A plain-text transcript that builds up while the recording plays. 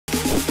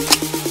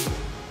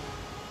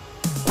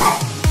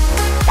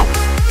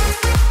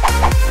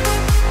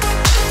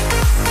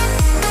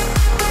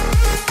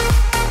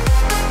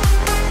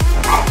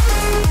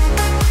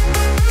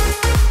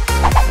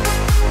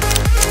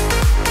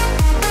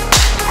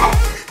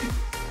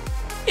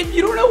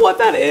know what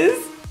that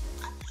is,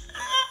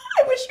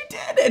 I wish you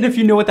did. And if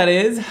you know what that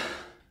is,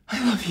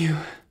 I love you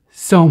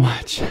so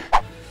much.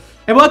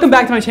 And welcome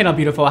back to my channel,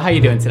 beautiful. How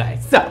you doing today?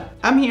 So,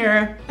 I'm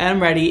here and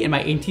I'm ready in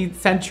my 18th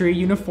century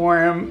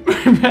uniform,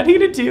 ready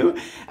to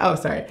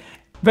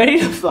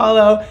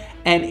follow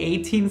an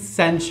 18th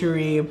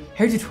century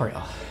hair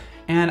tutorial.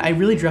 And I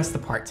really dressed the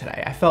part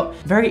today. I felt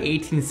very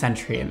 18th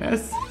century in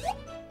this.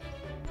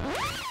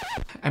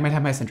 I might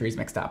have my centuries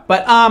mixed up,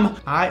 but I'm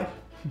out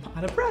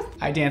of breath.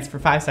 I danced for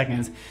 5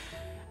 seconds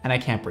and I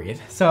can't breathe.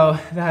 So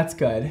that's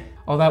good.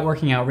 All that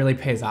working out really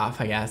pays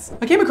off, I guess.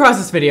 I came across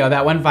this video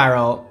that went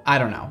viral, I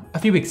don't know, a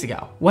few weeks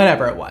ago,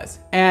 whatever it was.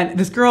 And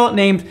this girl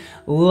named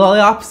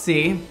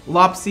Lopsy, I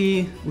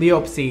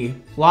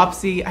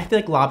feel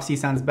like Lopsy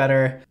sounds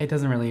better. It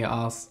doesn't really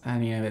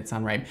any of it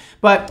sound right.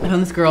 But I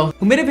found this girl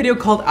who made a video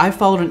called I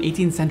Followed an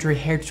 18th Century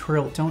Hair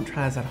Tutorial. Don't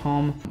try this at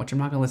home, which I'm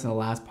not gonna listen to the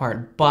last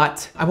part,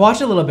 but I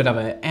watched a little bit of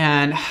it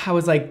and I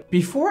was like,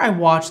 before I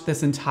watch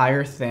this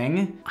entire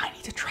thing, I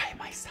need to try it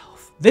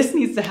myself. This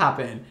needs to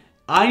happen.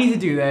 I need to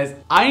do this.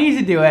 I need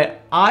to do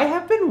it. I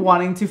have been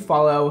wanting to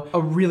follow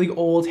a really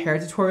old hair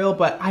tutorial,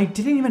 but I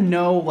didn't even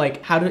know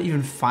like how to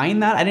even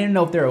find that. I didn't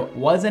know if there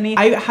was any.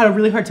 I had a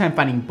really hard time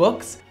finding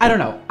books. I don't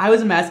know. I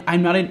was a mess.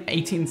 I'm not an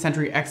 18th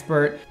century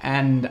expert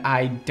and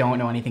I don't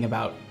know anything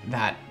about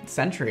that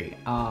century.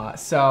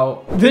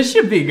 So this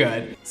should be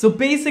good. So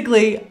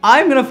basically,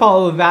 I'm gonna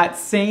follow that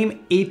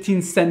same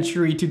 18th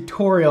century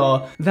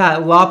tutorial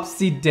that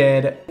Lopsy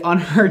did on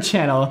her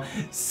channel.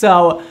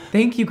 So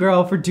thank you,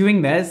 girl, for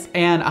doing this.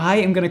 And I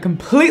am gonna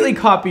completely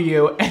copy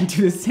you and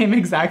do the same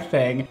exact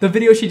thing. The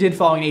video she did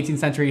following 18th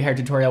century hair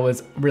tutorial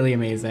was really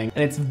amazing.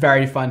 And it's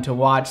very fun to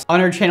watch. On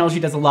her channel, she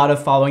does a lot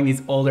of following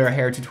these older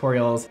hair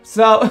tutorials.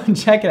 So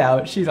check it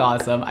out, she's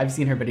awesome. I've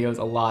seen her videos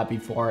a lot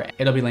before.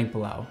 It'll be linked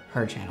below,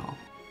 her channel.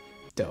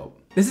 Dope.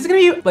 This is gonna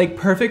be like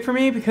perfect for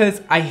me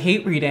because I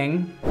hate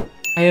reading,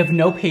 I have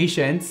no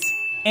patience,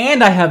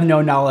 and I have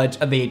no knowledge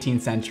of the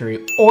 18th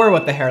century or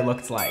what the hair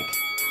looks like.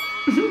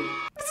 This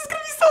is gonna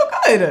be so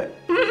good.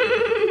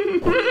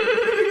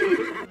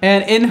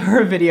 And in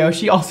her video,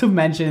 she also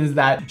mentions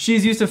that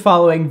she's used to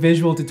following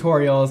visual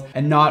tutorials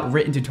and not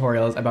written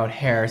tutorials about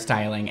hair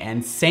styling.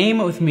 And same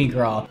with me,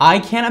 girl. I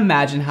can't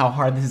imagine how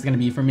hard this is gonna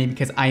be for me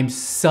because I'm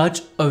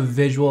such a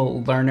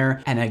visual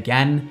learner. And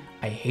again,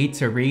 I hate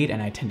to read and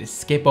I tend to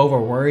skip over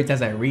words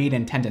as I read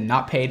and tend to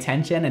not pay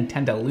attention and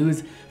tend to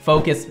lose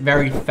focus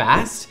very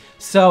fast.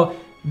 So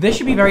this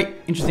should be very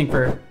interesting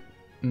for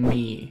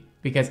me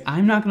because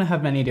I'm not gonna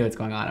have any idea what's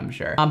going on, I'm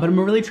sure. But I'm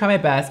gonna really try my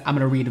best. I'm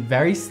gonna read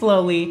very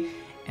slowly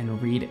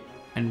and read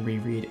and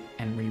reread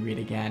and reread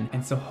again.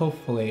 And so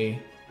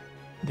hopefully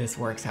this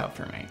works out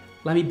for me.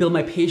 Let me build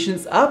my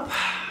patience up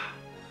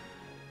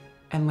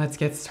and let's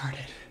get started.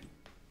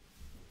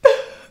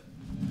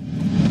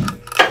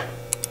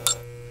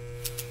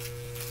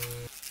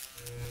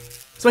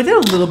 So I did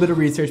a little bit of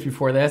research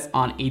before this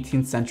on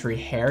 18th century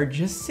hair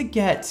just to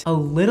get a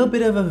little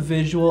bit of a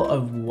visual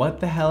of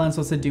what the hell I'm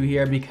supposed to do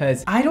here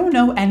because I don't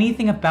know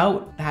anything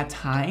about that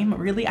time,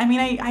 really. I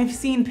mean, I've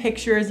seen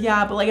pictures,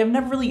 yeah, but like I've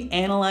never really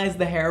analyzed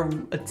the hair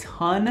a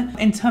ton.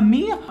 And to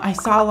me, I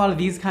saw a lot of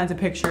these kinds of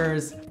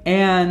pictures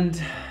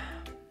and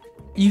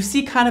you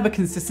see kind of a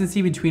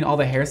consistency between all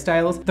the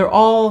hairstyles. They're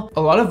all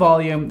a lot of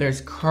volume,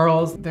 there's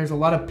curls, there's a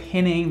lot of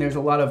pinning, there's a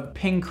lot of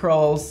pin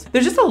curls.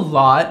 There's just a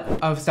lot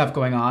of stuff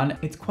going on.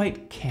 It's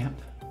quite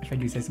camp, if I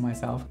do say so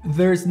myself.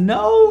 There's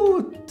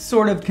no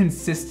sort of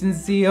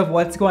consistency of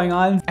what's going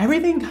on.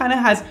 Everything kind of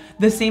has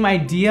the same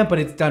idea, but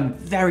it's done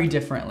very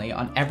differently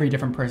on every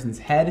different person's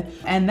head.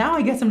 And now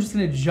I guess I'm just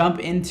gonna jump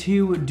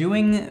into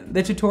doing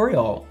the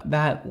tutorial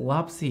that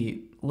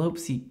Lopsy,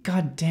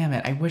 god damn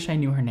it, I wish I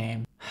knew her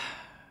name.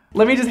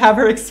 Let me just have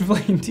her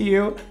explain to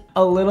you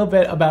a little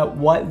bit about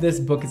what this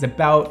book is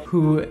about,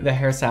 who the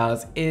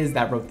hairstylist is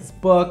that wrote this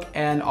book,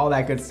 and all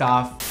that good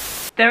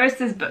stuff. There is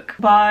this book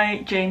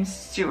by James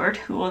Stewart,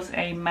 who was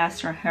a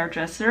master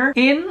hairdresser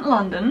in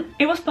London.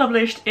 It was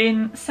published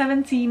in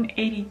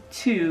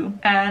 1782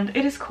 and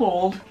it is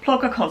called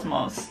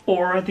Plocacosmos,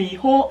 or The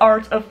Whole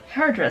Art of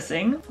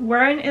Hairdressing,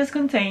 wherein is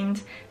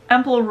contained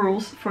ample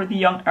rules for the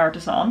young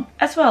artisan,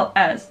 as well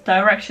as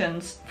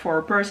directions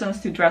for persons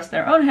to dress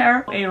their own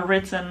hair, a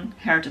written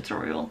hair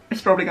tutorial.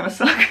 It's probably gonna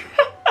suck.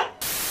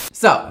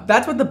 So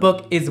that's what the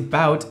book is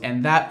about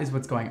and that is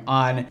what's going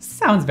on.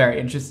 Sounds very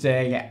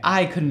interesting.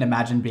 I couldn't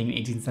imagine being an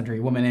 18th century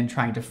woman and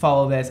trying to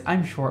follow this.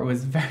 I'm sure it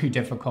was very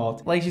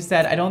difficult. Like she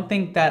said, I don't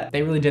think that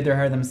they really did their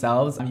hair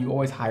themselves. You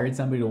always hired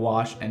somebody to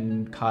wash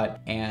and cut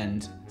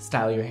and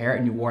style your hair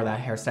and you wore that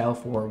hairstyle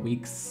for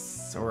weeks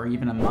or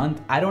even a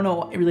month. I don't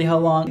know really how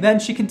long. Then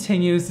she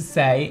continues to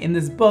say in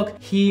this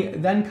book, he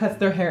then cuts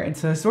their hair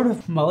into a sort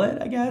of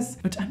mullet, I guess,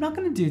 which I'm not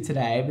gonna do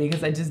today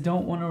because I just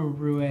don't wanna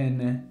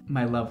ruin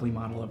my lovely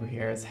model over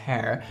here's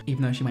hair,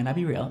 even though she might not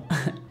be real. We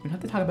don't have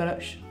to talk about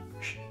it. Shh,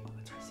 shh, oh,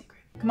 that's our secret.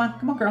 Come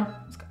on, girl.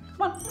 Let's go.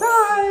 Come on,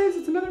 surprise!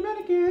 It's another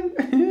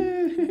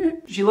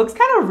mannequin. She looks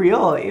kind of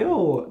real,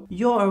 ew.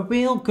 You're a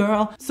real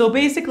girl. So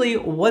basically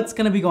what's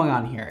gonna be going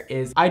on here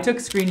is I took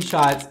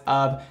screenshots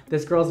of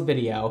this girl's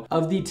video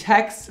of the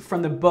text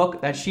from the book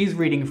that she's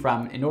reading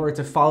from in order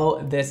to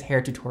follow this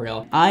hair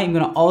tutorial. I am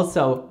gonna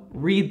also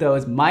read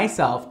those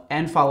myself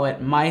and follow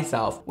it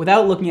myself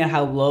without looking at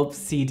how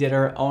Lopsy did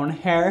her own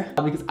hair,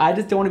 because I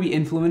just don't want to be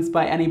influenced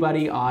by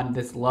anybody on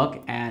this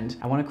look, and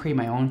I want to create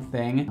my own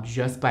thing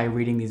just by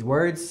reading these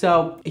words.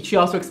 So she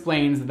also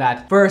explains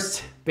that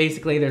first,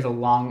 basically there's a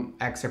long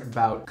excerpt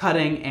about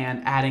cutting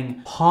and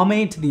adding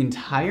pomade to the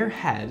entire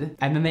head,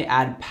 and then they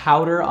add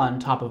powder on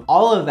top of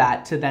all of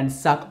that to then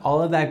suck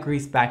all of that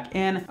grease back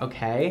in.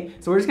 Okay,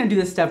 so we're just gonna do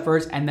this step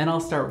first, and then I'll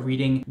start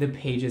reading the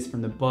pages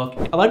from the book.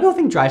 A lot of people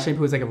think dry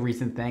shampoo is like a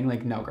recent thing.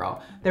 Like, no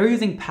girl, they were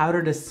using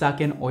powder to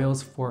suck in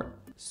oils for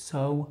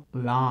so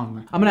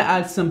long. I'm gonna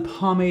add some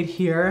pomade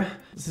here.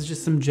 This is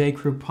just some J.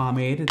 Crew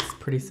pomade. It's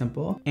pretty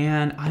simple.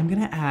 And I'm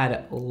gonna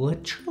add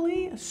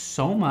literally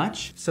so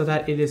much so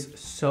that it is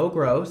so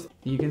gross.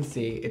 You can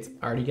see it's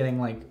already getting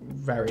like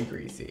very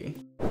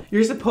greasy.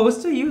 You're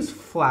supposed to use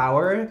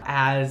flour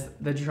as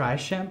the dry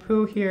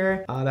shampoo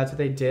here. That's what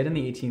they did in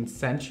the 18th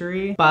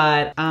century.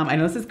 But I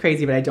know this is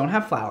crazy, but I don't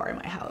have flour in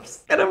my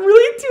house. And I'm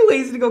really too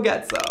lazy to go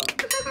get some.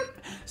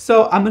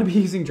 So I'm gonna be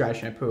using dry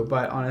shampoo,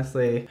 but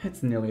honestly,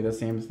 it's nearly the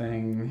same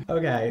thing.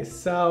 Okay,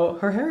 so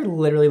her hair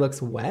literally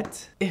looks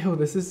wet. Ew,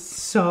 this is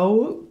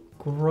so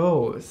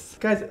gross.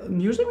 Guys,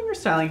 usually when you're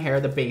styling hair,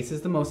 the base is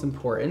the most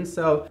important.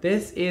 So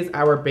this is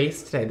our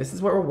base today. This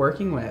is what we're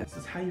working with. This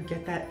is how you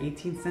get that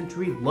 18th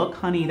century look,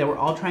 honey, that we're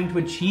all trying to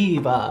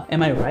achieve.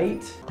 Am I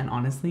right? And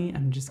honestly,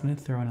 I'm just gonna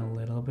throw in a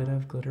little bit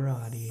of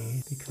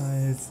glitterati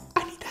because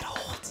I need that hold.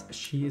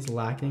 She is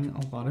lacking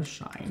a lot of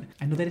shine.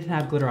 I know they didn't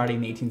have glitterati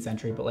in the 18th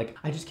century, but like,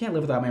 I just can't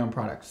live without my own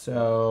product.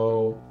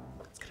 So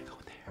it's gonna go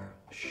in there.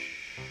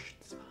 Shh,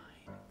 it's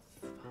fine,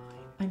 it's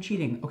fine. I'm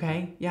cheating,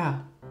 okay? Yeah.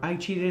 I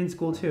cheated in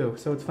school too,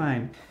 so it's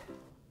fine.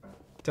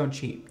 Don't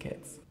cheat,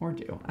 kids. Or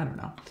do, I don't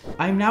know.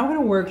 I'm now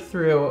gonna work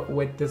through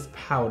with this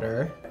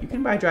powder. You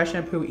can buy dry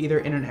shampoo either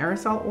in an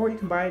aerosol or you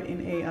can buy it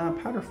in a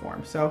powder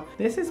form. So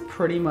this is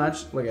pretty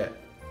much, look at,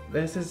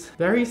 this is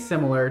very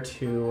similar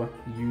to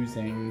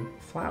using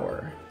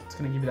flour. It's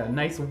gonna give you that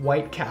nice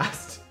white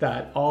cast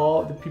that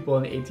all the people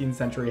in the 18th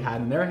century had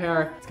in their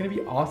hair. It's gonna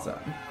be awesome.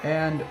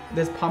 And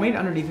this pomade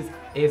underneath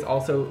is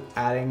also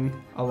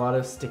adding a lot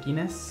of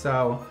stickiness,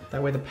 so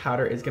that way the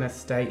powder is gonna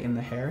stay in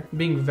the hair. I'm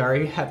being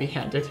very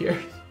heavy-handed here.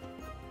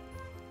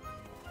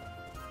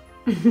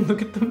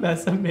 Look at the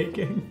mess I'm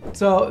making.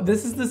 So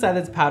this is the side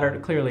that's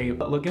powdered, clearly,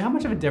 but look at how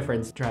much of a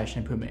difference dry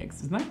shampoo makes.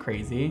 Isn't that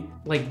crazy?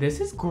 Like,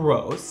 this is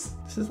gross.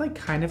 This is like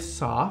kind of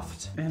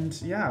soft.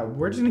 And yeah,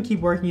 we're just gonna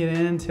keep working it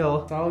in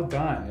until it's all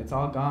done. It's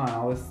all gone,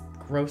 all this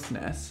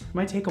grossness. It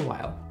might take a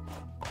while.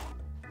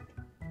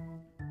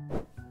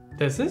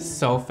 This is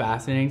so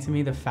fascinating to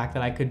me. The fact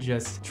that I could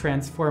just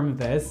transform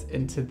this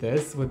into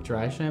this with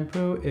dry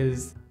shampoo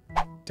is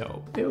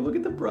dope. Ew, look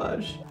at the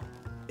brush.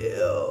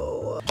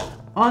 Ew.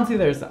 On to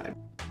the other side.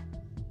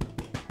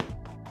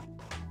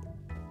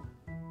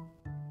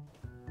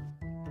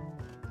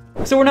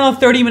 So we're now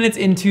 30 minutes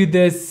into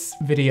this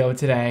video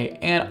today,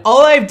 and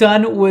all I've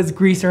done was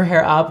grease her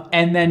hair up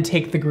and then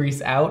take the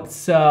grease out,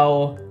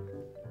 so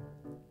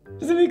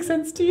does it make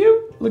sense to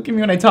you? Look at me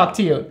when I talk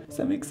to you. Does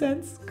that make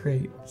sense?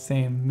 Great,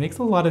 same. Makes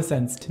a lot of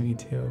sense to me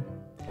too.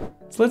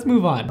 So let's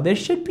move on. This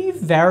should be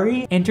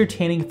very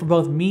entertaining for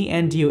both me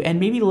and you, and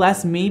maybe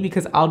less me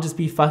because I'll just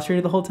be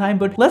frustrated the whole time,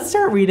 but let's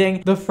start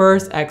reading the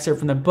first excerpt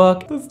from the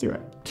book. Let's do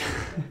it.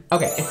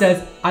 Okay, it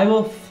says, I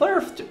will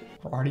flirt.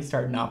 We're already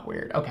starting off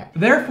weird. Okay.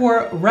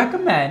 Therefore,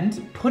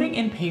 recommend putting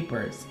in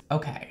papers.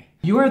 Okay.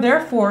 You are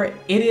therefore,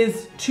 it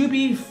is to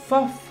be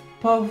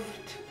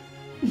puffed.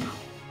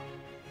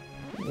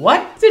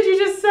 What did you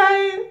just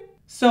say?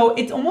 So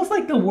it's almost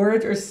like the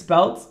words are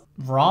spelt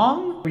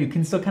wrong. You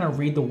can still kind of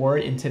read the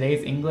word in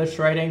today's English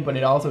writing, but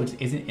it also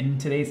isn't in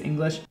today's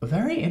English.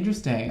 Very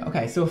interesting.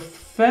 Okay, so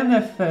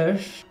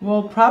femifish,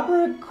 well,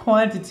 proper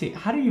quantity,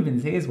 how do you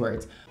even say these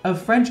words?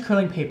 Of French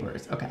curling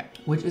papers, okay,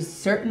 which is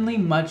certainly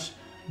much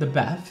the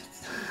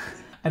best.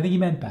 I think he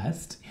meant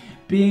best.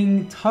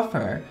 Being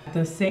tougher at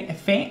the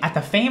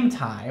same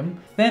time,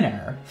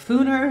 thinner,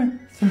 fooner,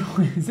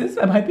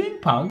 am I being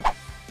punked?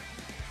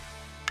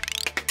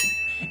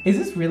 Is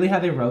this really how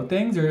they wrote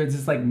things, or is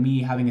this like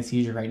me having a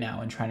seizure right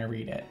now and trying to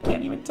read it?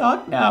 Can't even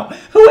talk now.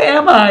 Who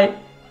am I?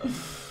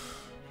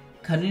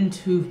 Cut it in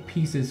 2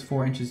 pieces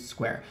 4 inches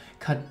square.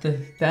 Cut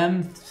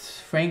them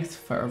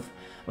length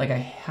like a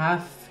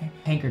half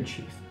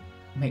handkerchief.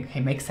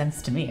 makes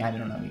sense to me. I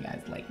don't know if you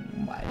guys like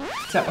what.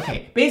 So,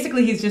 okay,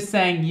 basically he's just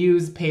saying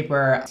use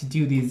paper to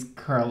do these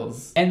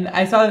curls. And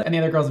I saw in the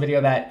other girl's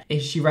video that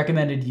she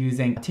recommended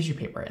using tissue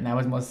paper, and that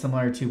was most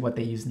similar to what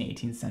they used in the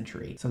 18th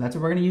century. So that's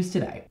what we're gonna use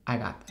today. I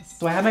got this.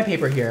 So I have my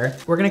paper here.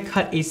 We're gonna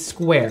cut a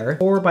square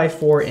 4 by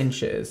 4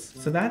 inches.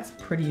 So that's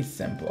pretty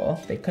simple.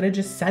 They could have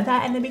just said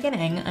that in the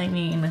beginning, I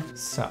mean.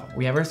 So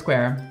we have our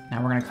square.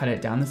 Now we're gonna cut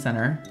it down the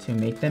center to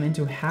make them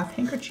into half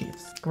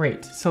handkerchiefs.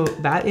 Great, so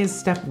that is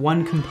step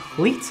 1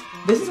 complete.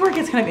 This is where it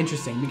gets kind of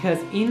interesting because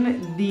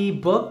in the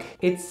book,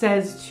 it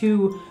says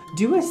to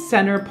do a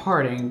center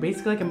parting,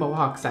 basically like a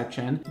mohawk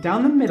section,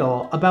 down the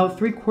middle, about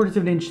 3/4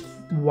 of an inch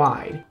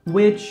wide,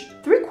 which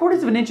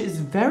 3/4 of an inch is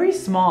very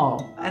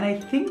small. And I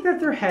think that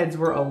their heads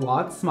were a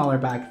lot smaller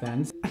back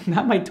then.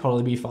 That might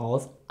totally be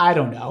false. I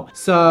don't know.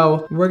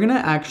 So we're gonna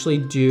actually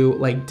do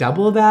like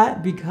double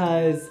that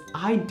because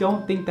I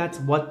don't think that's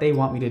what they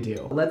want me to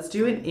do. Let's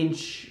do 1.5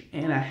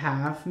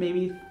 inches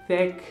maybe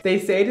thick. They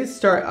say to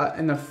start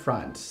in the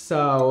front.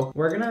 So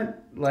we're gonna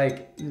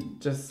like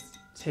just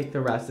take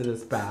the rest of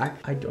this back.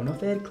 I don't know if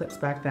they had clips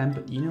back then,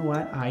 but you know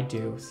what? I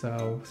do,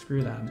 so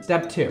screw them.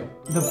 Step 2,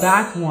 the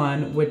back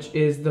one, which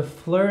is the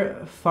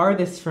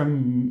farthest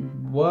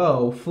from,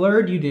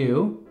 fleur du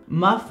dos,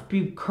 must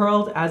be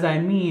curled as I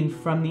mean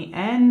from the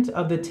end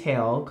of the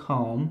tail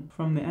comb,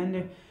 from the end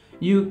of,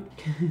 you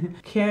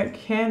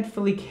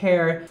carefully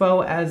care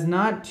so as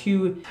not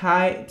to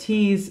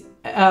tease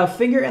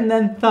finger and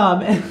then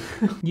thumb.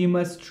 You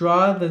must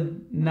draw the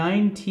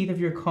 9 teeth of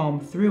your comb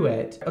through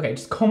it. Okay,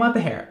 just comb out the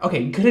hair.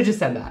 Okay, you could have just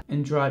said that.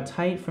 And draw it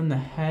tight from the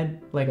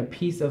head like a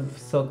piece of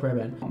silk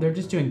ribbon. They're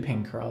just doing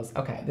pin curls.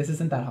 Okay, this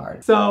isn't that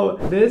hard. So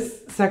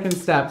this second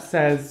step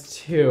says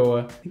to,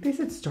 I think they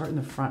said start in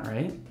the front,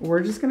 right? We're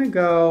just gonna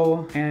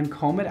go and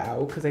comb it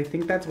out because I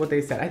think that's what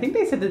they said. I think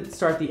they said to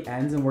start the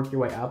ends and work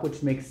your way up,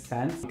 which makes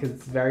sense because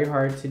it's very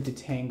hard to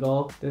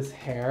detangle this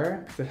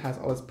hair because it has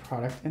all this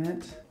product in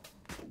it.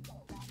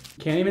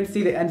 Can't even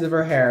see the ends of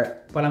her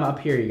hair, but I'm up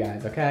here, you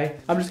guys, okay?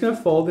 I'm just gonna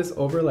fold this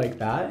over like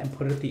that and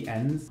put it at the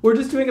ends. We're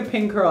just doing a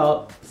pin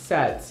curl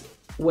set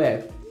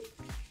with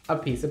a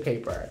piece of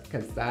paper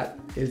because that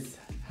is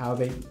how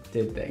they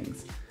did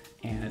things.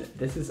 And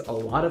this is a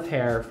lot of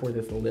hair for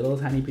this little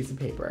tiny piece of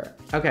paper.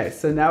 Okay,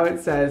 so now it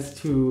says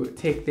to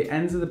take the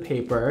ends of the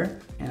paper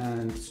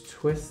and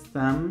twist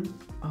them.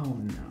 Oh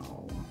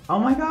no. Oh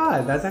my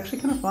God, that's actually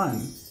kind of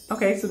fun.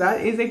 Okay, so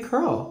that is a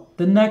curl.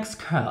 The next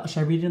curl,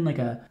 should I read it in like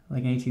an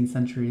 18th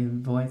century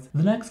voice?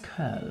 The next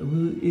curl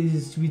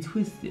is to be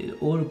twisted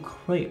or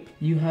crepe.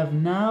 You have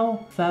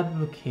now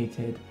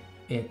fabricated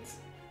it.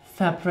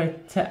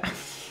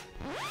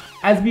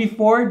 As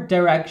before,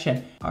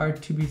 direction are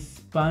to be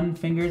spun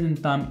fingers and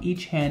thumb,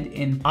 each hand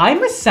in. I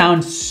must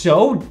sound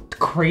so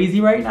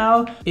crazy right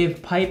now.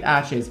 If pipe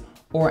ashes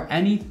or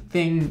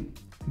anything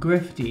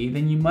grifty,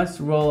 then you must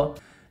roll.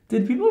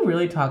 Did people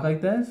really talk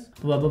like this?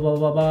 Blah, blah, blah,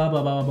 blah, blah,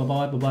 blah, blah,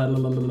 blah, blah,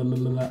 blah, blah, blah,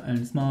 blah, blah,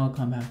 and small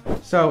compound.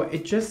 So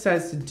it just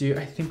says to do,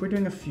 I think we're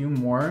doing a few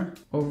more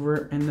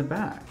over in the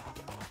back.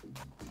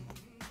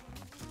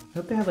 I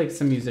hope they had like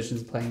some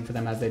musicians playing for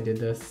them as they did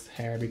this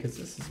hair because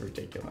this is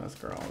ridiculous,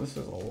 girl. This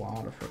is a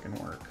lot of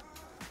freaking work.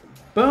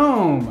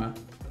 Boom!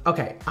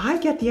 Okay, I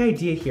get the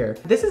idea here.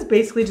 This is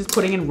basically just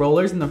putting in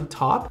rollers in the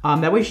top.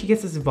 That way she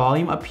gets this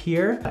volume up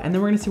here, and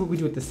then we're gonna see what we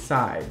do with the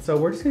side. So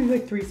we're just gonna do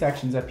like 3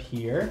 sections up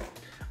here.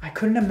 I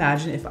couldn't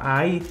imagine if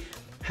I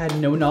had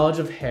no knowledge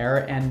of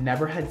hair and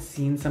never had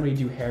seen somebody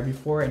do hair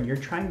before and you're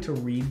trying to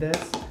read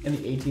this in the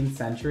 18th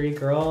century,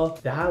 girl,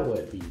 that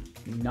would be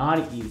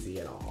not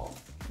easy at all.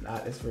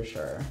 That is for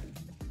sure.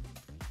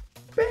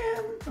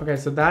 Bam! Okay,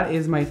 so that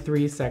is my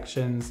 3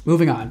 sections.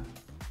 Moving on.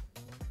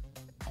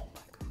 Oh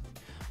my God.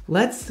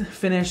 Let's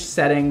finish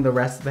setting the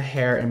rest of the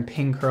hair in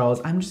pin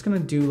curls. I'm just gonna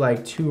do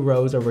like 2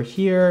 rows over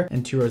here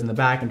and 2 rows in the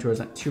back and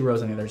 2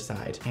 rows on the other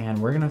side. And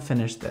we're gonna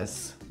finish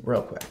this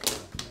real quick.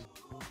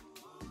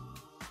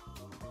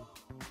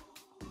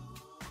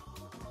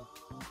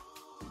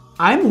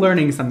 I'm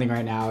learning something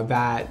right now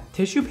that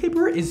tissue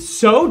paper is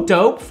so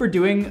dope for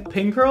doing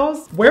pin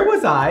curls. Where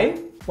was I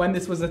when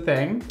this was a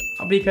thing?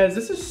 Because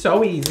this is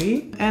so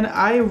easy and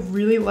I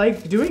really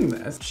like doing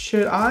this.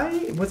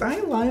 Was I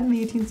alive in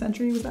the 18th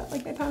century? Was that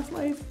like my past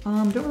life?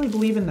 Don't really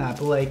believe in that,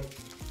 but like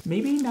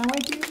maybe now I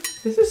do.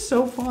 This is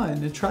so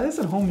fun. Try this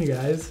at home, you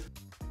guys.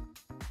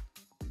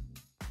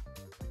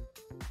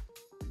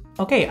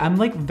 Okay, I'm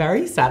like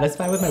very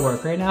satisfied with my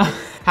work right now.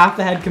 Half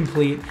the head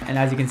complete. And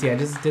as you can see, I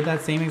just did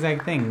that same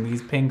exact thing.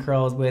 These pin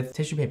curls with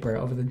tissue paper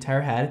over the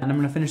entire head. And I'm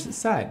gonna finish this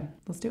side.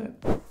 Let's do it.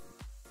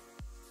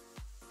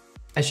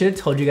 I should have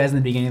told you guys in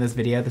the beginning of this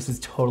video, this is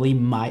totally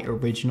my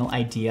original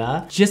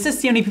idea. Just to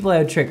see how many people I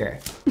would trigger.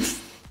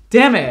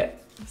 Damn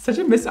it. Such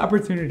a missed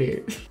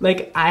opportunity.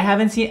 Like, I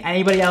haven't seen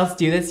anybody else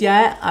do this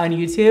yet on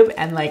YouTube,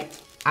 and like,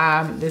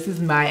 This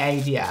is my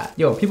idea.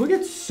 Yo, people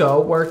get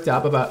so worked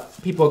up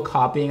about people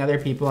copying other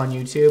people on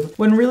YouTube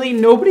when really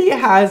nobody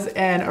has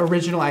an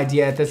original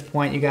idea at this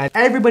point, you guys.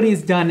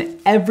 Everybody's done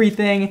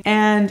everything,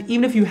 and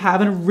even if you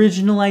have an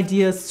original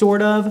idea,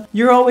 sort of,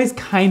 you're always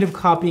kind of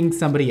copying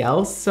somebody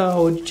else,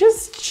 so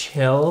just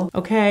chill,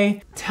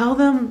 okay? Tell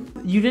them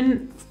you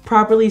didn't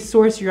properly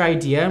source your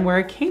idea and where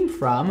it came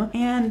from,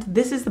 and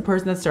this is the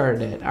person that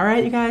started it. All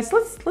right, you guys,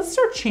 let's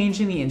start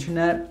changing the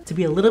internet to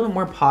be a little bit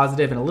more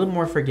positive and a little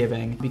more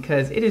forgiving,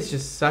 because it is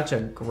just such a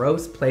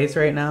gross place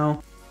right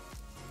now.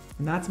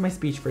 And that's my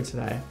speech for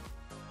today.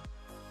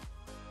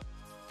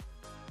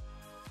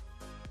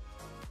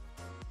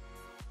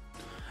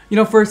 You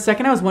know, for a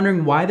second I was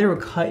wondering why they were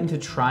cut into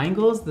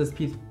triangles,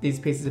 these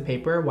pieces of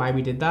paper, why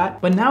we did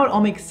that. But now it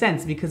all makes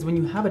sense, because when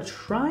you have a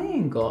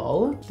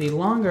triangle, the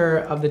longer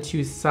of the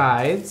two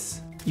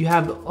sides, you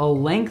have a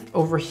length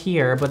over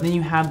here, but then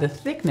you have the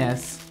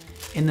thickness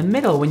in the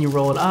middle when you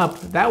roll it up.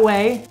 That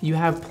way, you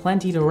have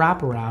plenty to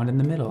wrap around in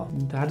the middle.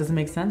 If that doesn't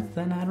make sense,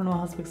 then I don't know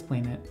how else to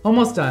explain it.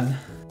 Almost done.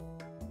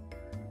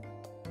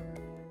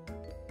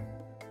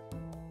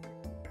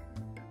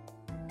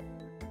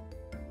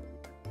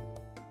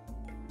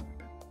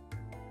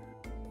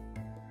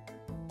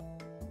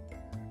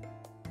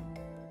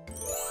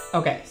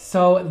 Okay,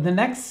 so the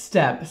next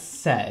step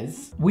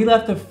says, we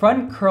left the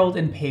front curled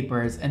in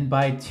papers and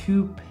by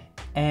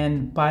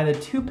the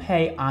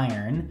toupee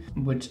iron,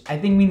 which I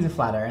think means a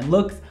flat iron,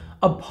 looks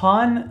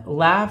upon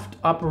laughed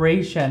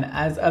operation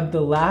as of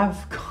the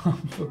laugh.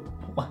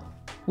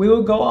 We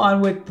will go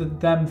on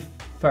with them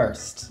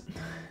first.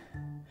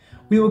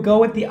 We will go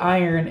with the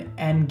iron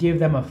and give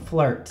them a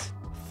flirt.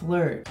 A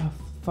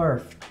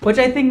furf. Which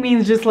I think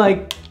means just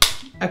like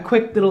a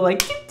quick little like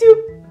doop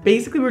doop.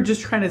 Basically, we're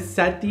just trying to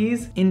set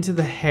these into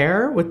the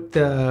hair with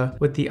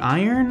the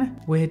iron,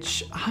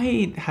 which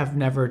I have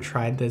never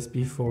tried this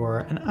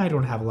before, and I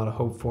don't have a lot of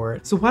hope for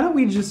it. So why don't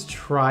we just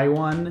try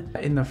one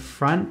in the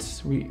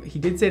front? He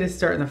did say to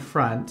start in the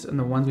front, and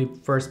the ones we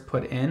first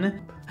put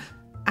in.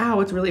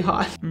 Ow, it's really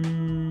hot. I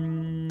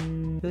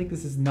feel like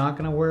this is not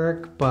gonna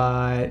work,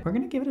 but we're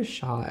gonna give it a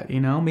shot,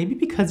 you know? Maybe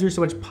because there's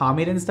so much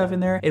pomade and stuff in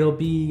there, it'll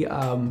be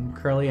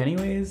curly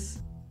anyways.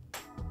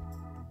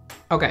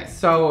 Okay,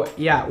 so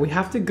yeah, we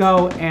have to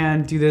go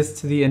and do this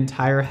to the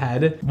entire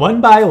head,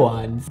 one by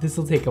one. This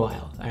will take a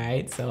while, all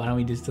right? So why don't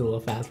we just do a little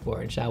fast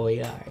forward, shall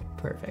we? All right,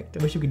 perfect.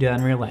 I wish we could do that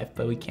in real life,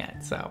 but we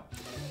can't, so.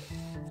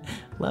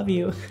 Love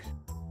you.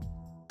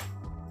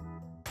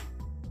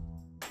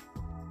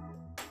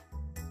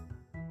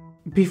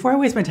 Before I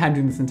waste my time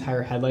doing this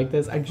entire head like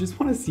this, I just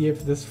wanna see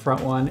if this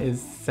front one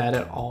is set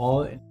at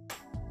all.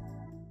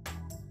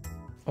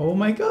 Oh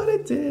my God,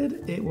 it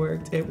did. It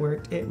worked, it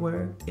worked, it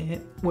worked,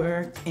 it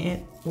worked,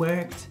 it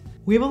worked.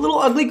 We have a little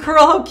ugly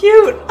curl, how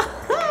cute.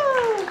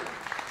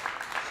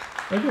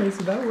 Okay,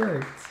 so that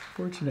worked,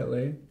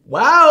 fortunately.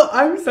 Wow,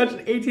 I'm such an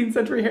 18th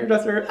century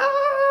hairdresser.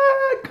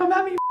 Ah, come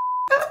at me.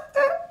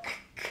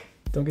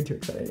 Don't get too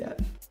excited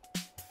yet.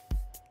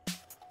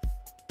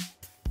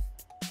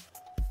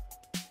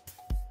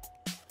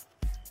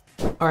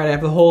 All right, I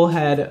have the whole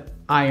head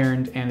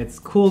ironed and it's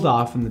cooled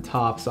off from the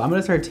top. So I'm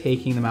gonna start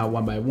taking them out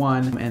one by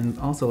one and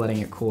also letting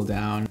it cool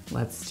down.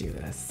 Let's do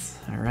this,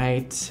 all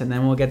right? And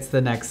then we'll get to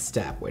the next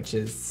step, which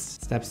is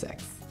step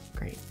 6.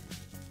 Great.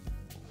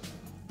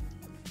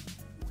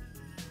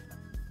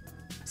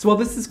 So while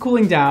this is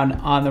cooling down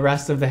on the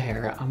rest of the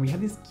hair, we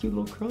have these cute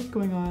little curls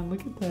going on.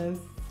 Look at this.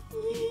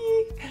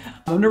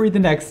 I'm gonna read the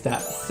next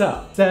step.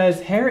 So, it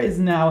says, hair is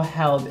now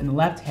held in the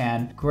left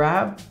hand.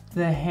 Grab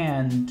the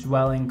hand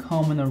dwelling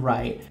comb in the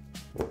right.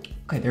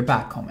 Okay, they're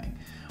back combing.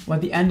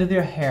 With the end of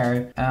their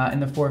hair in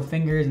the 4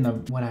 fingers and the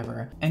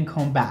whatever, and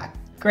comb back.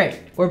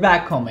 Great, we're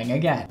back combing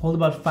again. Hold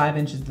about 5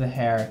 inches of the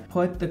hair.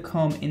 Put the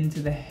comb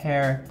into the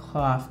hair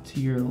cloth to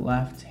your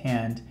left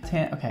hand.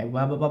 Okay,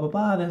 blah, blah, blah, blah,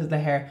 blah. This is the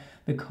hair,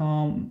 the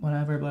comb,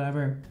 whatever,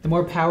 whatever. The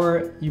more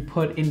power you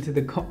put into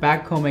the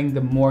back combing,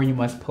 the more you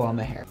must pull on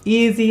the hair.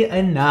 Easy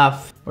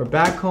enough. We're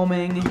back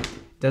combing.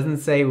 Doesn't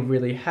say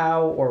really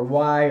how or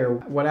why or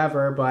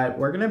whatever, but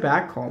we're gonna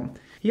back comb.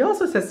 He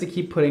also says to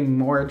keep putting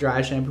more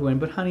dry shampoo in,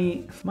 but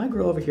honey, my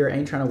girl over here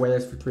ain't trying to wear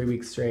this for 3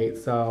 weeks straight,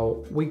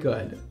 so we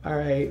good, all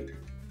right?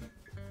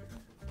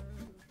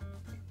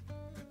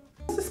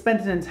 I also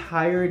spent an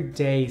entire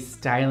day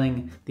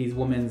styling these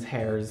women's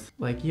hairs.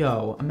 Like,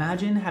 yo,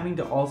 imagine having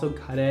to also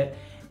cut it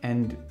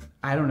and,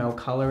 I don't know,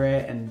 color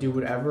it and do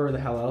whatever the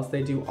hell else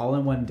they do all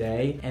in one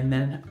day. And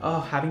then,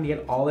 oh, having to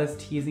get all this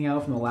teasing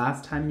out from the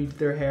last time you did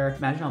their hair.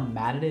 Imagine how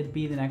matted it'd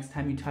be the next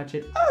time you touch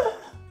it. Oh,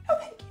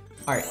 thank you.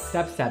 All right,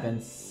 step 7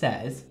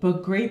 says,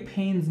 but great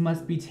pains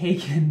must be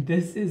taken.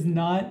 This is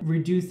not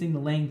reducing the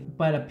length,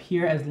 but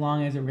appear as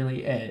long as it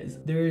really is.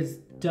 There is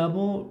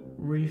double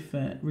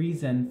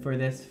reason for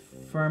this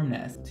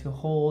firmness to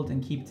hold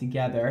and keep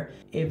together.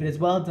 If it is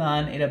well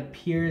done, it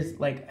appears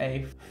like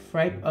a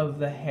stripe of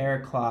the hair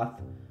cloth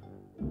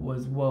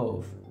was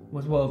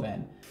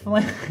woven.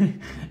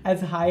 As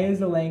high as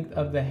the length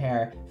of the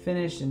hair.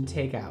 Finish and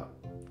take out.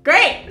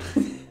 Great!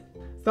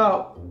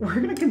 So we're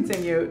gonna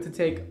continue to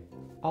take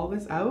all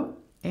this out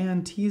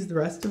and tease the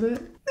rest of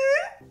it.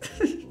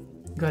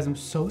 Guys, I'm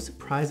so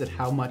surprised at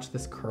how much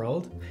this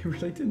curled. I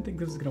really didn't think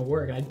this was gonna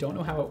work. I don't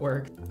know how it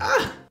worked.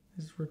 Ah!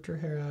 Just ripped her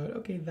hair out.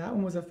 Okay, that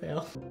one was a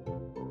fail.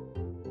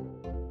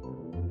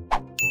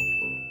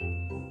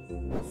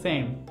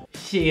 Same.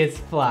 She is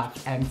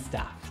fluffed and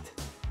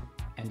stuffed.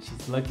 And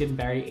she's looking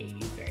very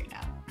 80s right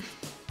now.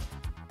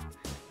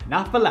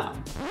 Not for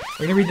long.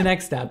 We're gonna read the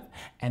next step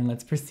and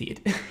let's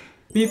proceed.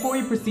 Before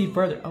we proceed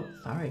further, oh,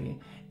 sorry.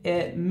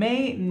 It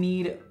may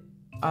need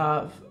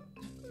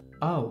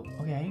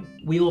okay.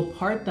 We will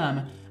part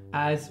them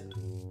as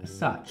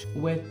such.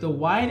 With the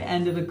wide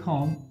end of the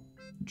comb,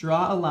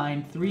 draw a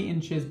line 3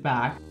 inches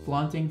back,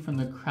 flaunting from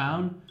the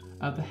crown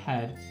of the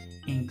head,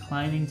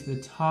 inclining to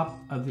the top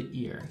of the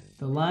ear.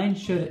 The line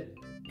should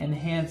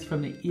enhance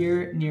from the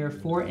ear near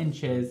 4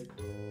 inches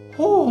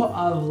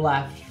of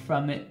left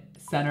from the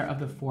center of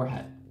the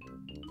forehead.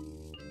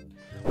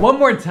 One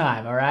more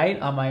time, all right?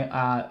 On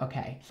my,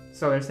 okay.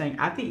 So they're saying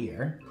at the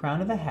ear,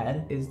 crown of the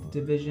head is, the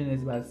division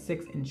is about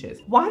 6 inches.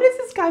 Why does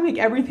this guy make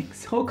everything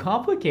so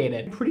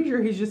complicated? I'm pretty sure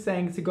he's just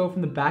saying to go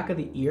from the back of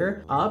the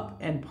ear up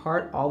and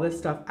part all this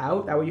stuff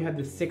out. That way you have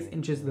the 6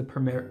 inches of the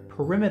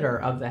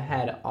perimeter of the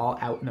head all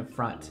out in the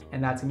front.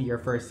 And that's gonna be your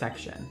first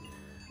section.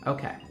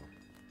 Okay.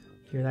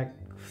 Hear that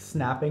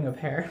snapping of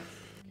hair?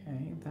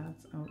 Okay,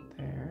 that's out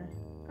there.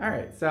 All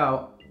right,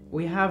 so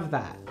we have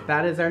that.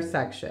 That is our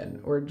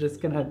section. We're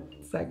just gonna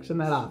section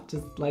that off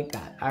just like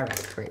that. All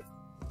right, great.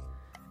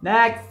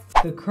 Next,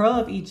 the curl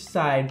of each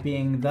side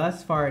being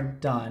thus far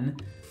done,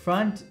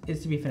 front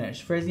is to be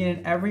finished. Frizzing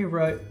in every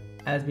row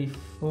as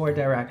before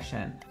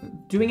direction.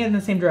 Doing it in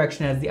the same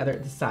direction as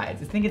the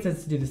sides. I think it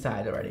says to do the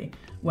sides already.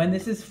 When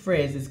this is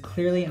frizzed, is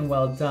clearly and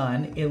well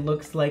done, it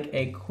looks like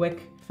a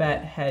quick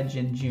fat hedge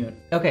in June.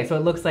 Okay, so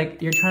it looks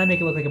like you're trying to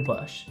make it look like a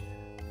bush,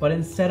 but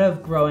instead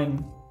of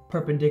growing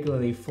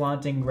perpendicularly,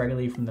 flaunting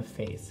regularly from the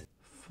face.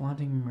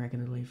 Flaunting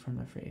regularly from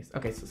the face.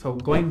 Okay, so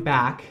going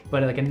back,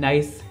 but like a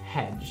nice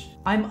hedge.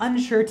 I'm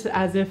unsure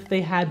as if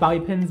they had bobby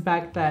pins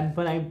back then,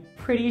 but I'm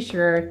pretty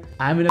sure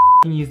I'm gonna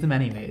use them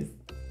anyways.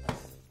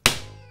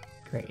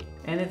 Great.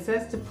 And it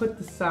says to put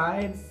the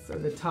sides or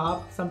the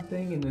top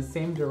something in the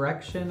same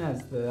direction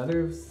as the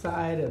other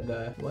side of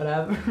the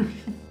whatever.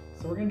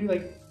 So we're gonna do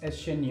like a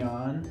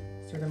chignon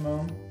sort of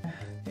moment.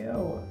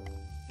 Ew,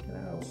 get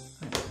out.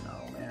 I don't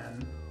know,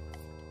 man.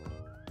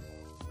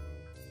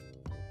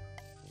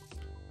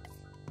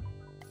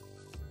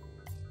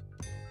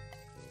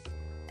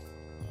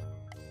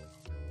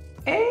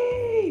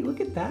 Hey,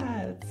 look at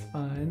that, it's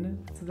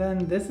fun. So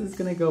then this is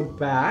gonna go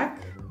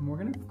back and we're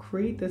gonna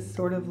create this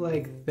sort of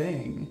like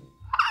thing.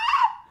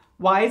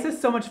 Why is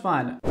this so much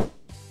fun?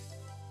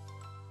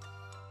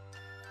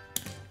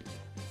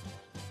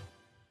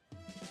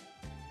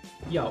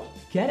 Yo,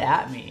 get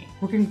at me.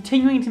 We're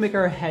continuing to make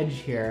our hedge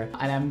here,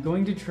 and I'm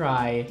going to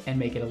try and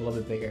make it a little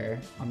bit bigger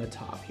on the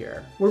top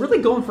here. We're really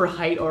going for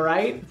height, all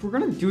right? If we're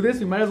gonna do this,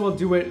 we might as well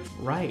do it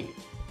right.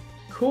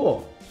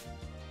 Cool.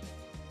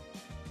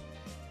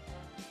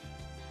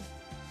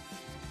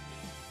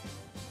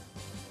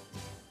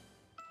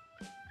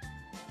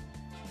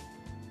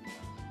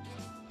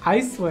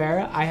 I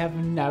swear I have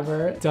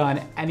never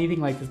done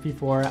anything like this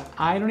before.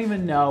 I don't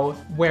even know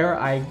where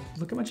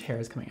look how much hair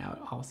is coming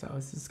out also,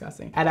 it's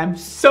disgusting. And I'm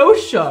so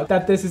shook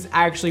that this is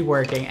actually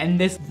working. And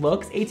this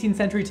looks 18th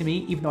century to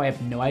me, even though I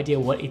have no idea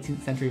what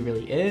 18th century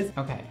really is.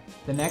 Okay,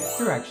 the next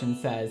direction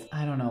says,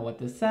 I don't know what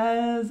this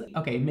says.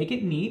 Okay, make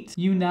it neat.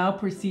 You now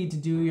proceed to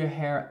do your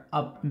hair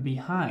up and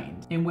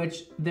behind, in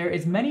which there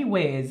is many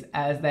ways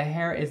as the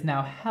hair is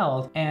now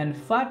held and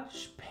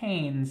such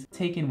pains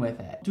taken with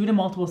it. Do it in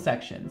multiple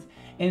sections.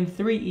 In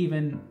 3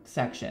 even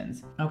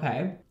sections.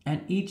 Okay,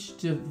 and each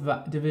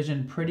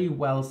division pretty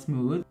well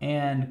smooth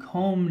and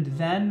combed,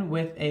 then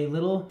with a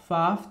little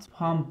soft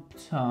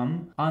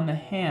pom-pom on the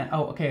hand.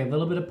 Oh, okay, a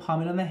little bit of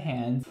pomade on the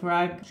hand.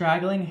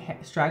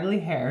 Straggly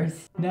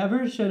hairs.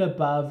 Never should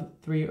above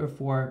 3 or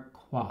 4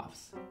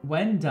 coifs.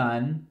 When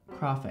done,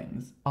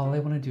 croppings. All I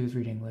want to do is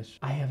read English.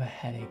 I have a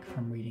headache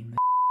from reading this.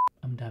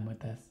 I'm done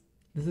with this.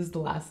 This is the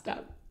last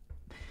step.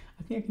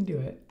 I think I can do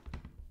it.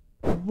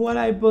 What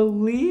I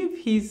believe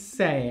he's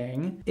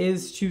saying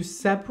is to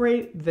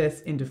separate this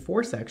into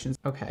 4 sections.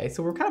 Okay,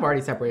 so we're kind of already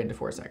separated into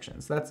 4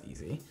 sections, so that's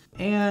easy.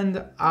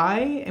 And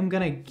I am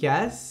gonna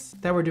guess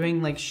that we're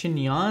doing like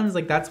chignons,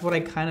 like that's what I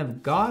kind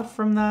of got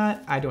from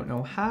that. I don't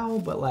know how,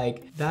 but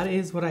like that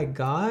is what I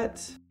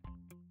got.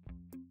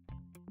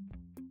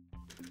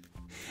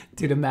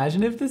 Dude,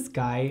 imagine if this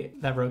guy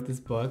that wrote this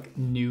book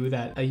knew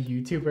that a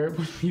YouTuber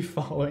would be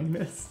following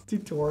this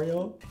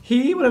tutorial.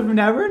 He would have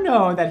never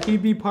known that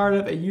he'd be part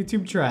of a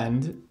YouTube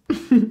trend.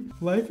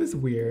 Life is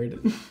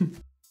weird.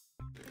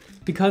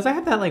 Because I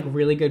have that like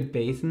really good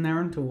base in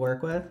there to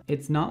work with,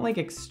 it's not like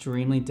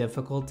extremely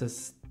difficult to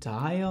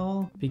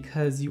style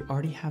because you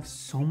already have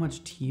so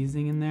much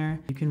teasing in there.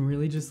 You can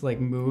really just like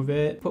move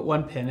it, put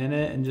 1 pin in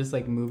it and just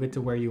like move it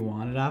to where you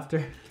want it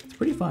after. It's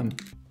pretty fun.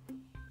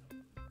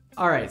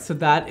 All right, so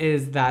that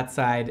is that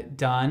side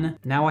done.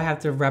 Now I have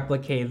to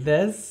replicate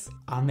this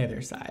on the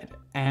other side.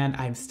 And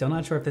I'm still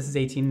not sure if this is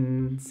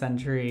 18th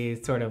century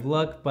sort of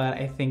look, but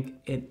I think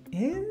it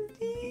is.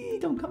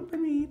 Don't come for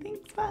me,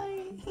 thanks,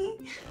 bye.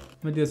 I'm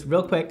gonna do this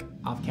real quick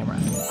off camera.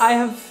 I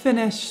have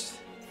finished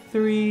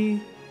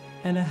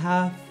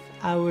 3.5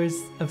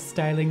 hours of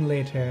styling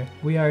later.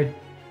 We are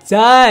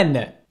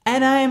done.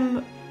 And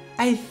I'm,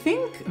 I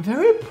think,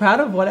 very proud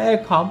of what I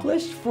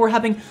accomplished for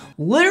having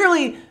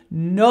literally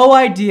no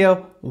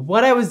idea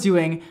what I was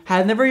doing.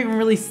 Had never even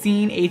really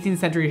seen 18th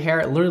century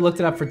hair. I literally looked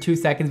it up for 2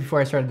 seconds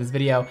before I started this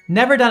video.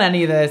 Never done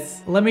any of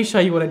this. Let me show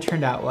you what it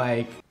turned out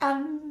like.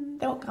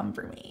 Don't come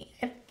for me.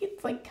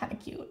 It's like kind of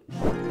cute.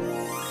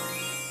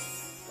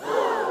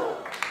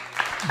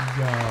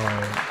 Yo,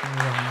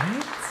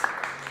 what?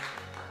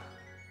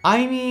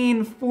 I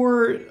mean,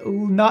 for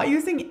not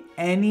using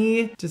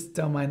any, just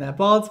don't mind that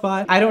bald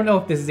spot. I don't know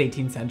if this is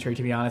 18th century,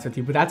 to be honest with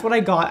you, but that's what I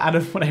got out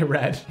of what I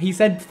read. He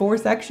said 4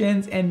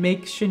 sections and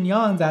make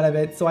chignons out of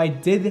it, so I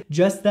did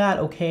just that,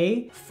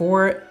 okay?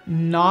 For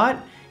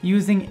not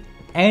using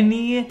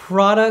any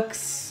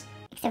products.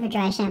 Except for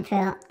dry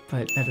shampoo.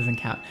 But that doesn't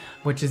count,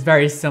 which is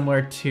very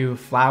similar to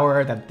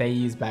flour that they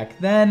used back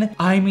then.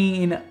 I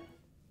mean,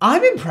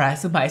 I'm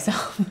impressed with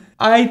myself.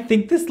 I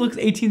think this looks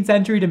 18th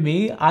century to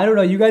me. I don't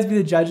know, you guys be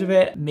the judge of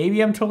it.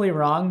 Maybe I'm totally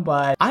wrong,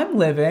 but I'm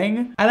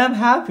living and I'm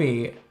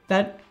happy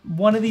that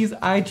one of these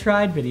I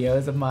tried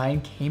videos of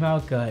mine came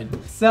out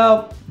good.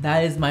 So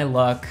that is my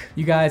look.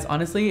 You guys,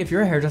 honestly, if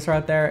you're a hairdresser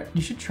out there,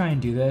 you should try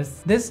and do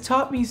this. This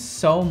taught me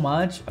so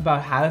much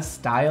about how to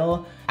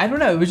style. I don't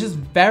know, it was just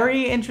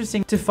very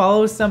interesting to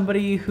follow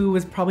somebody who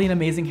was probably an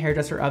amazing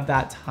hairdresser of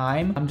that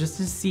time, just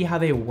to see how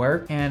they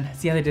work and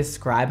see how they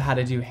describe how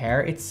to do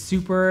hair. It's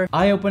super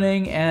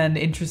eye-opening and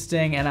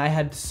interesting, and I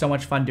had so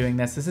much fun doing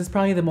this. This is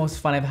probably the most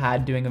fun I've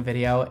had doing a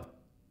video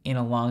in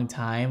a long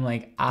time.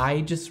 Like, I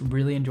just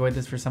really enjoyed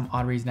this for some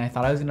odd reason. I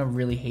thought I was gonna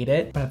really hate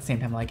it, but at the same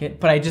time like it.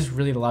 But I just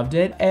really loved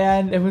it,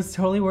 and it was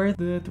totally worth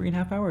the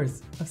 3.5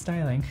 hours of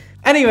styling.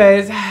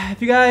 Anyways,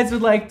 if you guys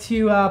would like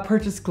to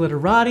purchase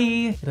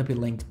Glitterati, it'll be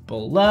linked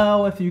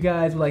below. If you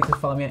guys would like to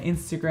follow me on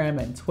Instagram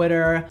and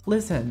Twitter,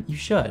 listen, you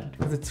should,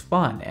 because it's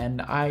fun,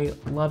 and I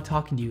love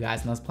talking to you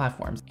guys on those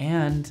platforms.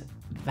 And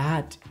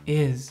that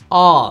is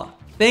all.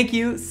 Thank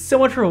you so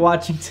much for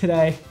watching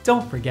today.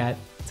 Don't forget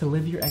to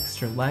live your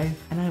extra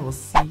life, and I will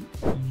see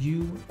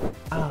you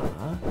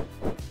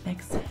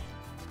next time.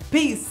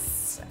 Peace!